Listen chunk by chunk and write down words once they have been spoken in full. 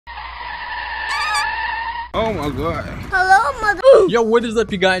Oh my god. Hello, mother. Yo, what is up,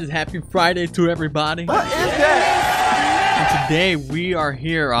 you guys? Happy Friday to everybody. What is that? And today we are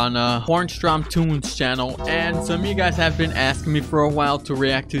here on Hornstrom Tunes channel, and some of you guys have been asking me for a while to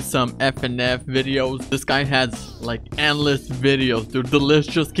react to some FNF videos. This guy has like endless videos, dude. The list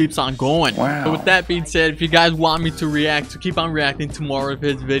just keeps on going. Wow. So with that being said, if you guys want me to react, to keep on reacting to more of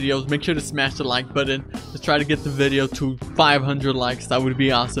his videos, make sure to smash the like button. Let's try to get the video to 500 likes. That would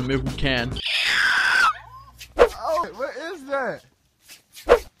be awesome if we can. Oh, what is that?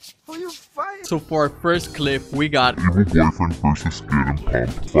 Who you fighting? So for our first clip, we got Evil boyfriend versus Skid and Pump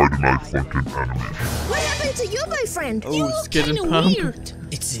Friday Night Funkin' animation. What happened to you, boyfriend? Oh, You look Skid and kinda Pump. weird.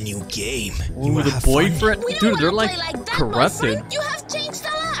 It's a new game. ooh, the boyfriend. We don't Dude, wanna they're like play like that, corrupted. boyfriend. You have changed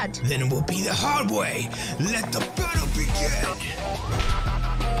a lot. Then it will be the hard way. Let the battle begin.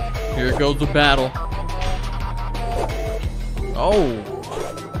 Here goes the battle. Oh.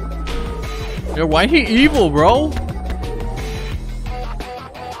 Yo, why he evil, bro?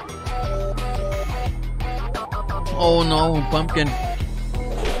 Oh no, Pumpkin.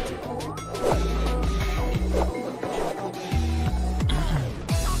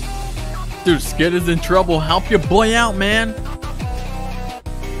 Dude, Skid is in trouble. Help your boy out, man.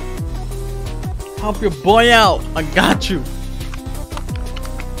 Help your boy out. I got you.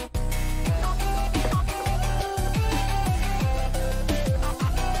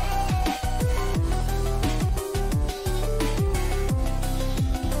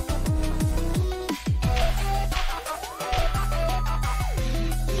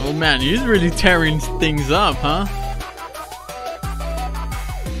 Oh man, he's really tearing things up, huh?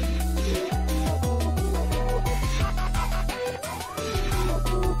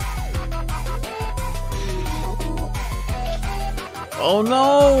 Oh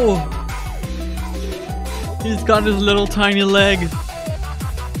no! He's got his little tiny leg.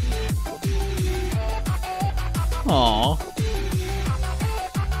 Aww.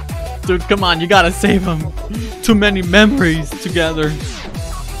 Dude, come on, you gotta save him. Too many memories together.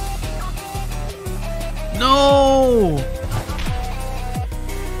 No!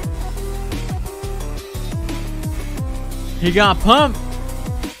 He got pumped.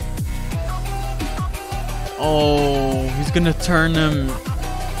 Oh, he's gonna turn him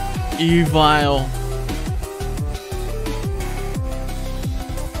evil.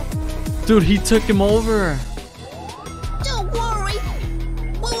 Dude, he took him over. Don't worry.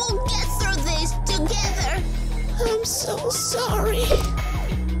 We will get through this together. I'm so sorry.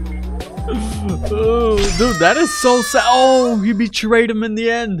 Oh, dude, that is so sad. Oh, he betrayed him in the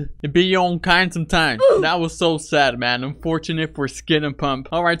end. It be your own kind sometimes. That was so sad, man. Unfortunate for Skid and Pump.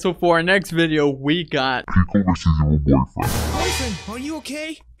 Alright, so for our next video, we got Pico versus Evil boyfriend. Boyfriend, are you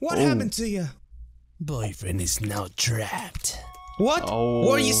okay? What happened to you? Boyfriend is now trapped. What? Oh.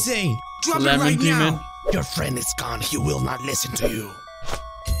 What are you saying? Drop Lemon it right Demon. now. Your friend is gone. He will not listen to you.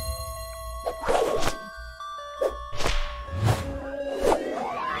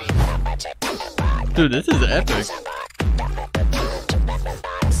 dude, this is epic.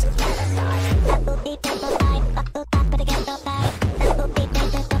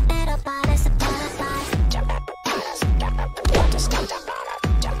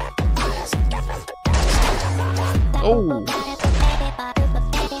 Oh.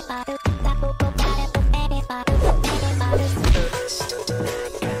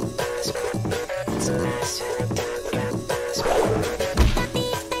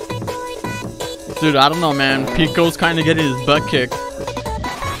 Dude, I don't know, man. Pico's kind of getting his butt kicked.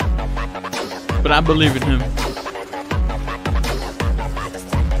 But I believe in him.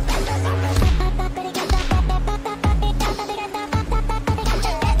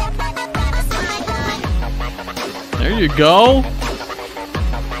 There you go.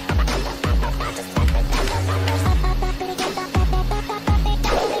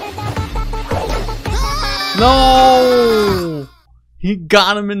 No! He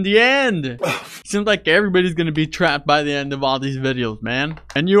got him in the end. Seems like everybody's gonna be trapped by the end of all these videos, man.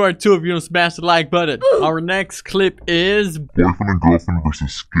 And you are too if you don't smash the like button. Our next clip is Boyfriend and girlfriend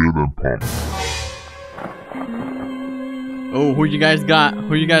versus Skid and Pump. oh, who you guys got?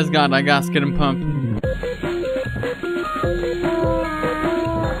 Who you guys got? I got Skid and Pump.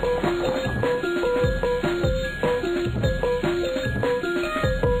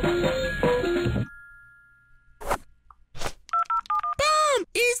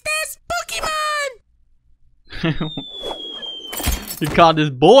 He called his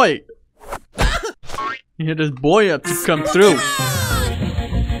boy. He hit his boy up to come through.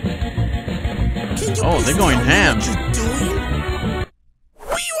 Oh, they're going ham.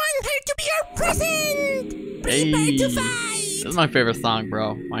 We want her to be our present. Hey, this is my favorite song,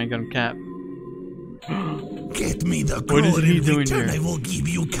 bro. I ain't gonna cap. Get me the What code is he in doing return, here? I will give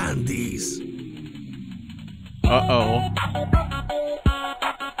you candies. Uh-oh.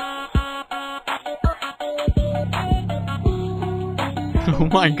 Oh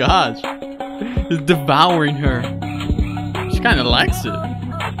my gosh. He's devouring her. She kind of likes it.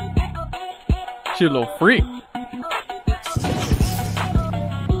 She a little freak.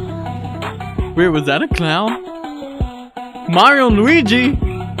 Wait, was that a clown? Mario and Luigi?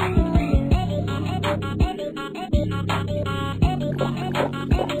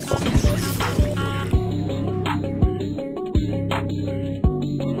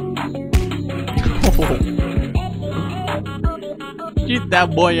 Oh. Get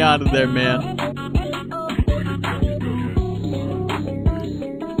that boy out of there, man.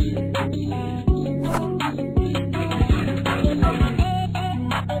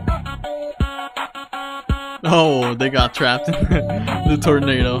 Oh, they got trapped in the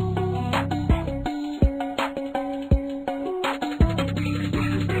tornado.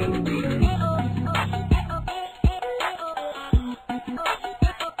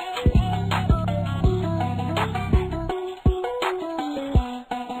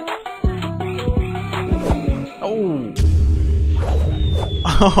 Oh.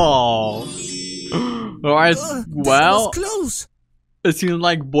 Oh. Alright, well. That was close. It seems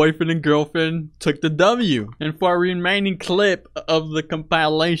like boyfriend and girlfriend took the W. And for our remaining clip of the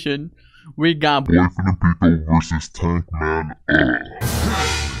compilation, we got Boyfriend and Pico versus Tank Man.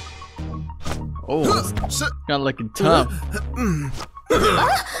 oh, got looking tough.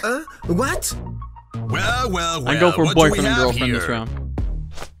 What? Well, I go for what boyfriend do we and have girlfriend this here? round.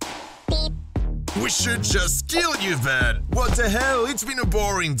 We should just kill you then. What the hell? It's been a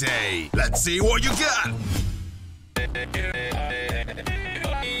boring day. Let's see what you got.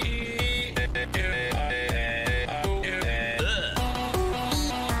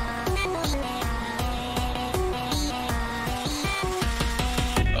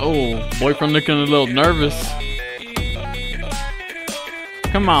 Oh, boyfriend looking a little nervous.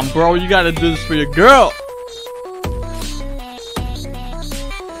 Come on, bro, you gotta do this for your girl.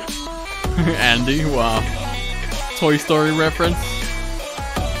 Andy, wow. Toy Story reference.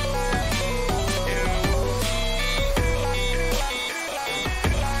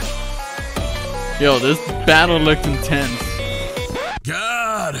 Yo, this battle looks intense.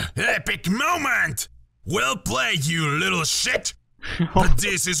 God, epic moment. Well played, you little shit. But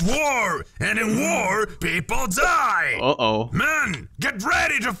this is war, and in war, people die. Uh-oh. Men, get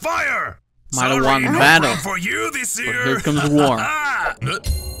ready to fire. Might have Sorry, won no battle. fun for you this But year. here comes war.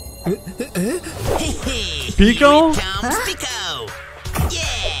 Pico? Pico? Comes Pico.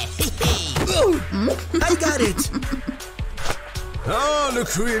 Yeah. I got it. Oh, look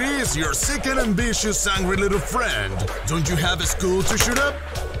who it is, your sick and ambitious, angry little friend. Don't you have a school to shoot up?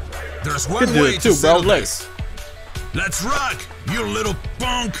 There's one Could do way it to too, bro. settle Look. this. Let's rock, you little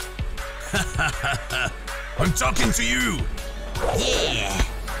punk. I'm talking to you. Yeah.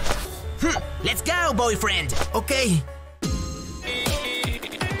 Let's go, boyfriend. Okay.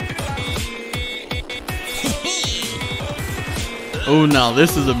 Oh, now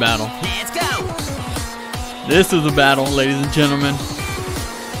this is a battle. Let's go. This is a battle, ladies and gentlemen.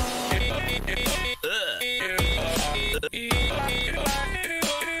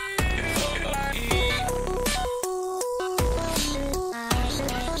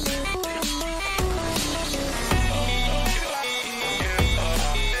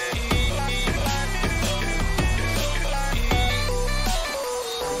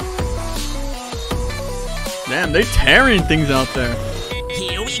 Damn, they tearing things out there.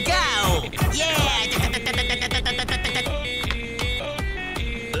 Here we go. Yeah.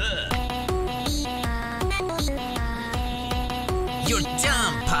 You're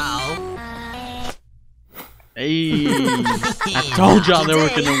dumb, pal. Hey, I told y'all they were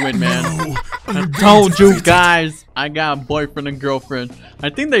gonna win, man. I told you guys. I got boyfriend and girlfriend. I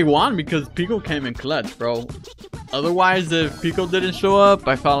think they won because Pico came in clutch, bro. Otherwise, if Pico didn't show up,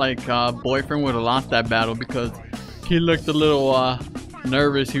 I felt like boyfriend would have lost that battle because he looked a little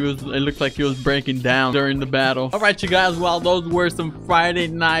nervous. It looked like he was breaking down during the battle. All right, you guys. Well, those were some Friday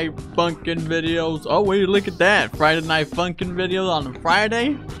Night Funkin' videos. Oh, wait, look at that. Friday Night Funkin' videos on a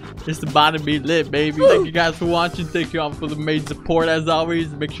Friday. It's about to be lit, baby. Thank you guys for watching. Thank you all for the major support as always.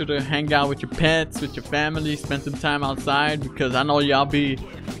 Make sure to hang out with your pets, with your family, spend some time outside because I know y'all be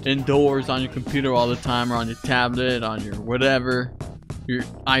indoors on your computer all the time or on your tablet, on your whatever, your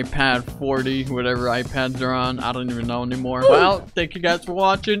iPad 40, whatever iPads are on. I don't even know anymore. Well, thank you guys for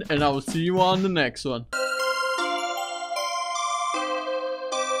watching and I will see you on the next one.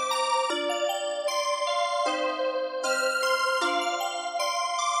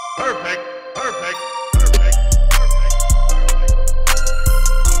 Perfect. Perfect.